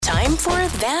time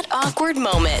for That Awkward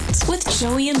Moment with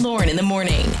Joey and Lauren in the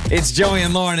morning. It's Joey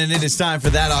and Lauren, and it is time for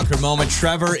That Awkward Moment.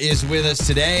 Trevor is with us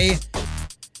today.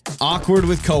 Awkward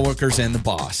with coworkers and the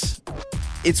boss.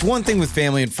 It's one thing with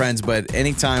family and friends, but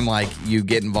anytime like you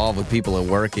get involved with people at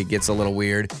work, it gets a little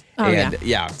weird. Oh, and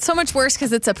yeah. So much worse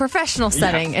because it's a professional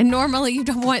setting, and normally you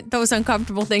don't want those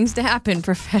uncomfortable things to happen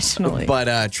professionally.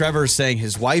 But Trevor is saying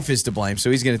his wife is to blame,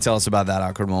 so he's going to tell us about that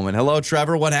awkward moment. Hello,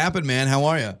 Trevor. What happened, man? How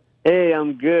are you? Hey,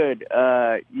 I'm good.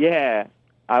 I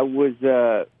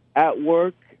was at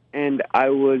work, and I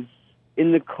was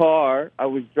in the car. I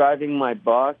was driving my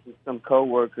boss and some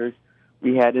coworkers.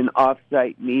 We had an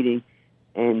off-site meeting,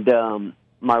 and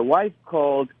my wife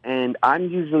called, and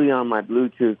I'm usually on my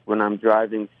Bluetooth when I'm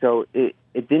driving, so it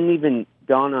didn't even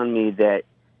dawn on me that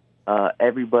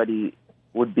everybody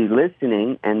would be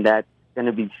listening, and that's going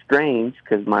to be strange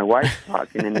because my wife's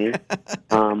talking to me.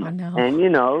 Oh, no. And, you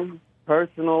know,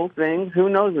 personal things. Who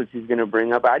knows what she's going to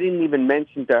bring up? I didn't even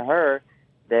mention to her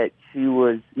that she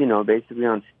was, you know, basically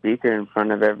on speaker in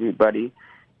front of everybody.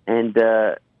 And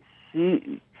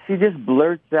she just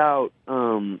blurts out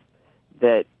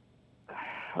that,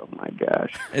 oh, my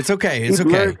gosh. It's okay. It's she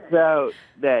okay. blurts out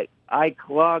that I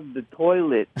clogged the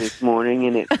toilet this morning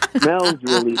and it smells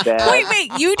really bad.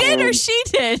 Wait, you did or she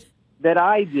did? That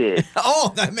I did.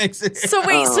 Oh, that makes it. So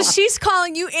wait, so she's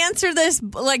calling you, answer this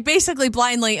like basically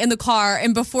blindly in the car,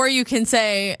 and before you can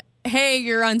say, hey,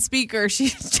 you're on speaker, she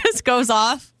just goes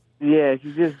off? Yeah,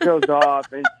 she just goes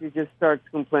off, and she just starts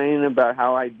complaining about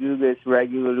how I do this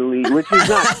regularly, which is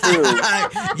not true.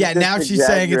 Yeah, now she's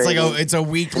saying it's like it's a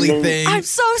weekly thing. I'm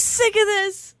so sick of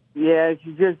this. Yeah,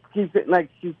 she just keeps it like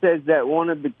she says that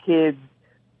one of the kids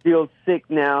feels sick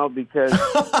now because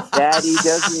Daddy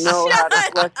doesn't know how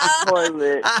to flush the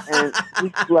toilet, and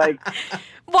she's like,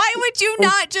 why would you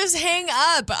not just hang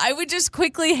up? I would just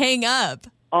quickly hang up.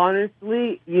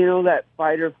 Honestly, you know that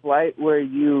fight or flight where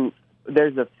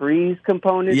there's a freeze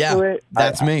component to it?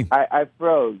 That's me. I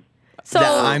froze. So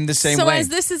I'm the same way. So as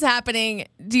this is happening,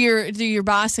 do your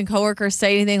boss and coworkers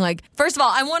say anything like, first of all,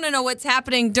 I want to know what's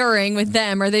happening during with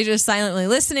them. Are they just silently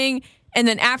listening? And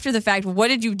then after the fact, what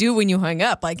did you do when you hung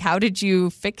up? Like, how did you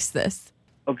fix this?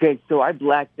 Okay, so I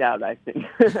blacked out, I think.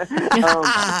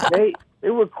 They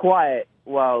were quiet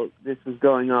while this was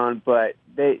going on, but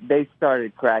they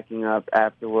started cracking up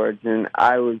afterwards, and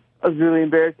I was really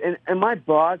embarrassed. And my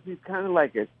boss, he's kind of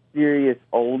like a serious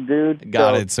old dude.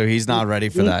 Got it. So he's not ready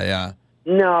for that, yeah.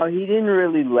 No, he didn't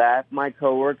really laugh. My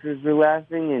coworkers were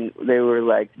laughing, and they were,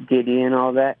 like, giddy and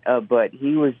all that. But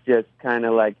he was just kind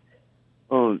of like,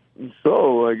 oh,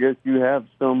 so I guess you have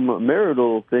some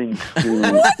marital things to deal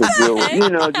with. You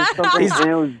know, just something. And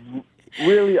it was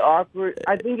really awkward.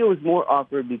 I think it was more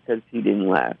awkward because he didn't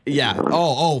laugh. Yeah.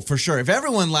 Oh, for sure. If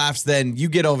everyone laughs, then you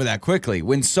get over that quickly.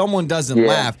 When someone doesn't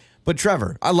laugh. But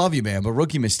Trevor, I love you, man, but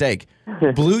rookie mistake.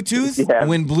 Bluetooth,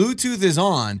 when Bluetooth is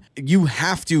on, you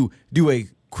have to do a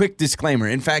quick disclaimer.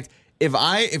 In fact, if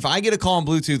I get a call on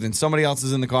Bluetooth and somebody else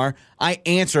is in the car, I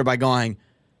answer by going,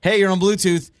 hey, you're on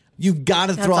Bluetooth. You've got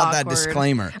to throw out that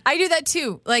disclaimer. I do that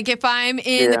too. Like if I'm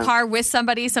in the car with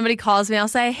somebody calls me, I'll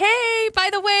say, hey, by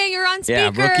the way, you're on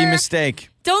speaker. Yeah, rookie mistake.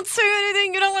 Don't say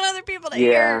anything you don't want other people to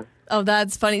hear. Oh,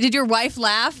 that's funny. Did your wife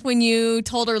laugh when you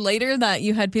told her later that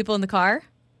you had people in the car?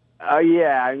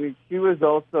 Yeah. I mean, she was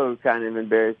also kind of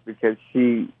embarrassed because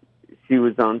she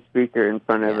was on speaker in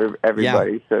front of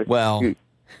everybody. Yeah. So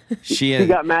she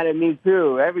got mad at me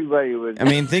too. Everybody was. I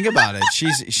mean, think about it.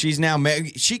 She's now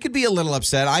she could be a little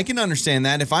upset. I can understand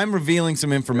that. If I'm revealing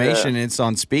some information and it's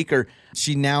on speaker,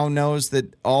 she now knows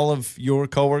that all of your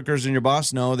coworkers and your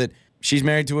boss know that she's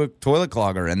married to a toilet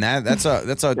clogger, and that's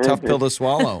a tough pill to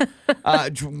swallow.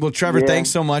 Well, Trevor, thanks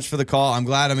so much for the call. I'm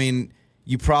glad. I mean,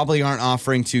 you probably aren't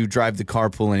offering to drive the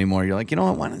carpool anymore. You're like, you know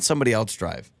what? Why don't somebody else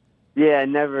drive? Yeah,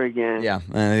 never again. Yeah,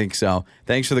 I think so.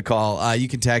 Thanks for the call. You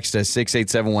can text us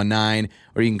 68719,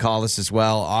 or you can call us as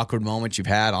well. Awkward moments you've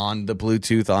had on the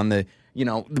Bluetooth,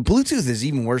 the Bluetooth is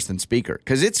even worse than speaker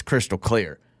because it's crystal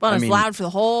clear. Well, it's loud for the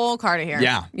whole car to hear.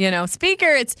 Yeah. You know,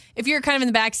 speaker, if you're kind of in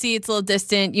the back seat, it's a little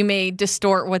distant. You may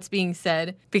distort what's being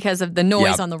said because of the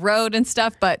noise on the road and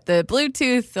stuff, but the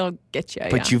Bluetooth, they'll get you.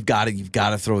 But you've got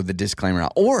to throw the disclaimer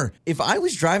out. Or if I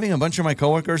was driving a bunch of my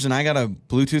coworkers and I got a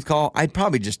Bluetooth call, I'd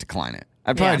probably just decline it.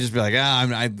 I'd probably just be like,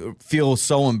 I feel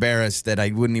so embarrassed that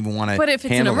I wouldn't even want to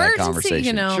handle that conversation. But if it's an emergency,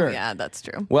 you know, yeah, that's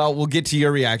true. Well, we'll get to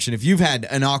your reaction. If you've had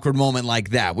an awkward moment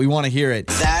like that, we want to hear it.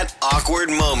 That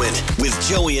Awkward Moment with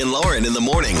Joey and Lauren in the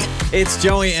morning. It's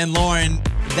Joey and Lauren.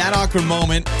 that awkward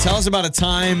moment. Tell us about a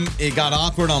time it got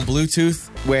awkward on Bluetooth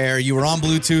where you were on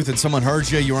Bluetooth and someone heard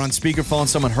you. You were on speakerphone,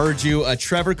 someone heard you.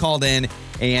 Trevor called in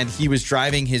and he was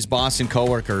driving his boss and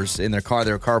coworkers in their car.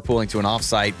 They were carpooling to an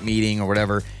offsite meeting or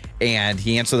whatever. And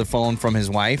he answered the phone from his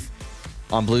wife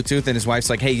on Bluetooth, and his wife's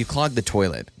like, hey, you clogged the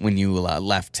toilet when you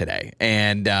left today.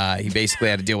 And he basically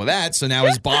had to deal with that. So now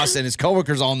his boss and his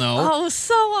coworkers all know. Oh,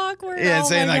 so awkward. Yeah, oh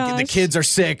saying my like the gosh. kids are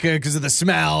sick because of the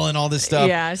smell and all this stuff.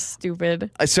 Yeah, stupid.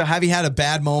 So have you had a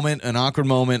bad moment, an awkward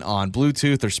moment on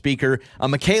Bluetooth or speaker?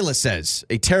 Mckayla says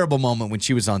a terrible moment when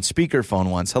she was on speakerphone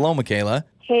once. Hello, Mckayla.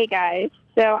 Hey, guys.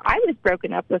 So I was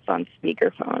broken up with on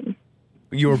speakerphone.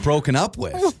 You were broken up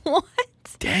with? What?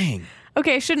 Dang.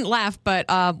 Okay, I shouldn't laugh, but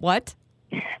what?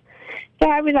 So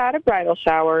I was at a bridal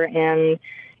shower, and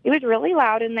it was really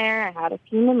loud in there. I had a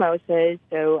few mimosas,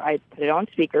 so I put it on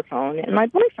speakerphone, and my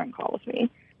boyfriend calls me.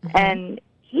 Mm-hmm. And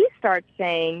he starts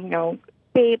saying,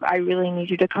 babe, I really need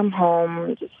you to come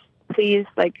home. Just please,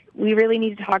 we really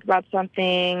need to talk about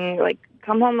something.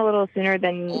 Come home a little sooner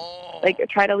than,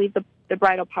 try to leave the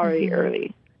bridal party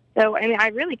early. So, I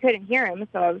really couldn't hear him,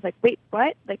 so I was like, wait,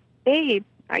 what? Babe,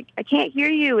 I can't hear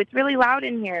you. It's really loud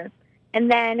in here. And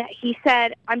then he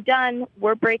said, I'm done.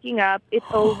 We're breaking up. It's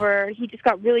over. He just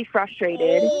got really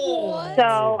frustrated. What?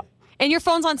 So, And your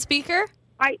phone's on speaker?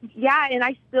 and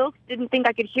I still didn't think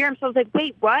I could hear him. So I was like,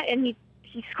 wait, what? And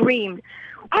he screamed,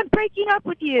 I'm breaking up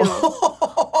with you.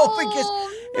 Because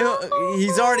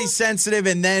he's already sensitive,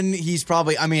 and then he's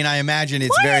probably, I imagine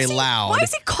it's very loud. Why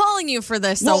is he calling you for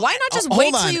this, though? Well, why not just hold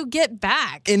wait on. till you get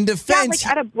back? In defense,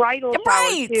 At a bridal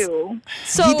shower, too.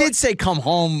 So, he did say come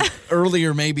home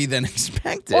earlier maybe than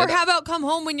expected. Or how about come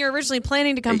home when you're originally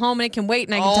planning to come home and it can wait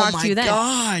and I can talk to you then? Oh,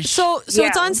 my gosh. So Yeah.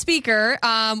 it's on speaker.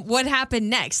 What happened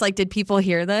next? Did people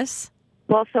hear this?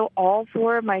 Well, so all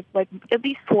four of my, at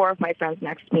least four of my friends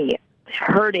next to me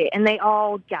heard it, and they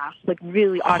all gasped,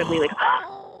 really audibly,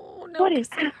 Oh, no. what is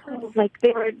that?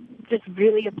 They were just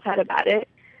really upset about it.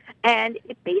 And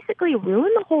it basically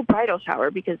ruined the whole bridal shower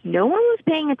because no one was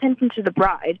paying attention to the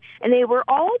bride, and they were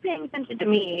all paying attention to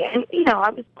me. And,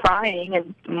 I was crying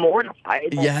and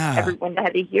mortified that everyone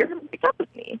had to hear him pick up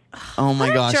with me. Oh, my What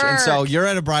a gosh. And so jerk. you're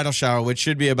at a bridal shower, which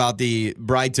should be about the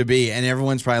bride-to-be, and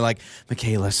everyone's probably like,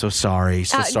 Mckayla, so sorry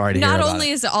to hear Not about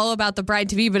only it. is it all about the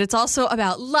bride-to-be, but it's also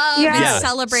about love Yeah. and Yeah.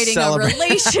 celebrating a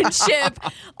relationship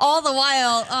all the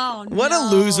while. Oh, no. What a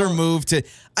loser move to...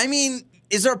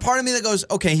 is there a part of me that goes,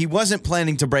 okay, he wasn't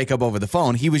planning to break up over the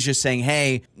phone. He was just saying,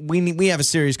 hey, we have a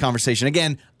serious conversation.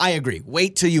 Again, I agree.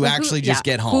 Wait till you actually just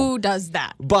get home. Who does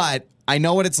that? But I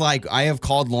know what it's like. I have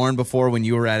called Lauren before when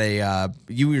you were at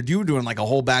you were doing a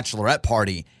whole bachelorette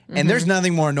party. And there's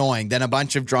nothing more annoying than a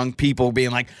bunch of drunk people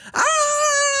being like,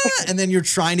 and then you're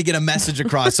trying to get a message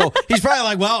across. So he's probably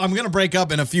like, well, I'm going to break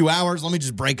up in a few hours. Let me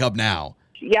just break up now.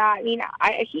 Yeah,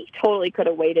 he totally could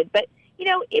have waited, but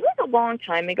it was a long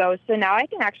time ago, so now I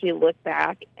can actually look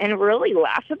back and really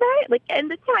laugh about it. At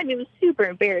the time, it was super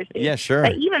embarrassing. Yeah, sure.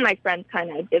 But even my friends kind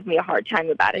of give me a hard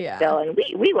time about it still, and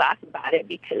we laugh about it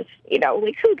because,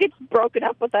 who gets broken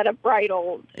up with at a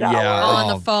bridal shower? Yeah.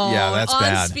 On Oh, the phone, yeah, that's on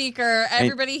bad. speaker,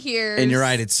 everybody hears. And you're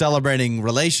right. It's celebrating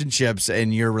relationships,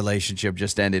 and your relationship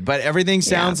just ended. But everything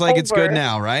sounds like it's good Over.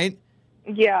 now, right?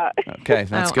 Yeah. Okay,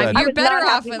 that's Oh, good. You're I was better not off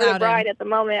happy for without the bride him. at the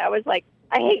moment. I was like,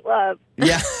 I hate love.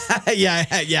 Yeah,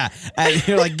 yeah. And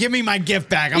you're like, give me my gift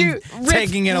back. I'm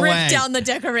taking it away. Rip down the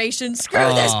decoration. Screw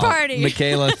this party.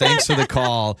 Mckayla, thanks for the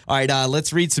call. All right,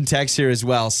 let's read some text here as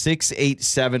well.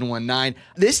 68719.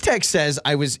 This text says,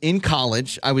 I was in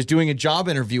college. I was doing a job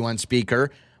interview on speaker.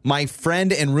 My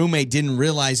friend and roommate didn't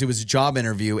realize it was a job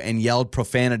interview and yelled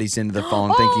profanities into the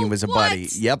phone thinking it was a buddy.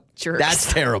 what? Yep. Jerks.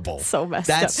 That's terrible. So messed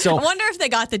That's up. so I wonder if they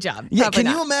got the job. Yeah, Probably can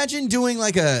not. you imagine doing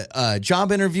a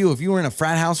job interview if you were in a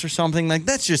frat house or something?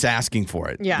 That's just asking for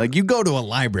it. Yeah. You go to a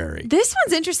library. This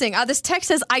one's interesting. This text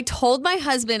says, I told my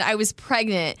husband I was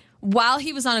pregnant while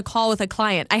he was on a call with a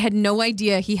client. I had no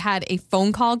idea he had a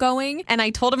phone call going, and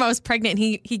I told him I was pregnant,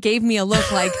 and he gave me a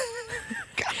look like...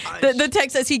 The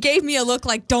text says he gave me a look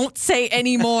like, don't say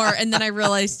any more. And then I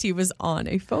realized he was on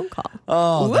a phone call.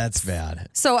 Oh, Whoops. that's bad.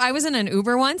 So I was in an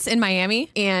Uber once in Miami,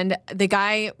 and the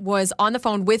guy was on the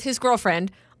phone with his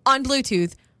girlfriend on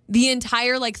Bluetooth the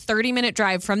entire 30-minute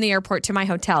drive from the airport to my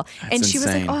hotel. And she was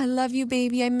insane. like, oh, I love you,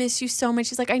 baby. I miss you so much.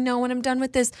 She's like, I know when I'm done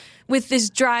with this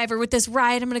drive or with this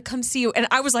ride, I'm going to come see you. And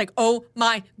I was like, oh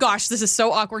my gosh, this is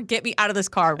so awkward. Get me out of this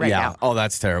car right now. Oh,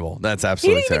 that's terrible. That's He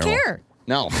absolutely didn't even terrible. care.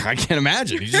 No, I can't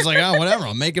imagine. He's just like, oh, whatever.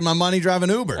 I'm making my money driving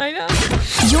Uber. I know.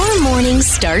 Your mornings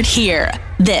start here.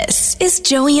 This is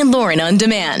Joey and Lauren on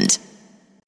Demand.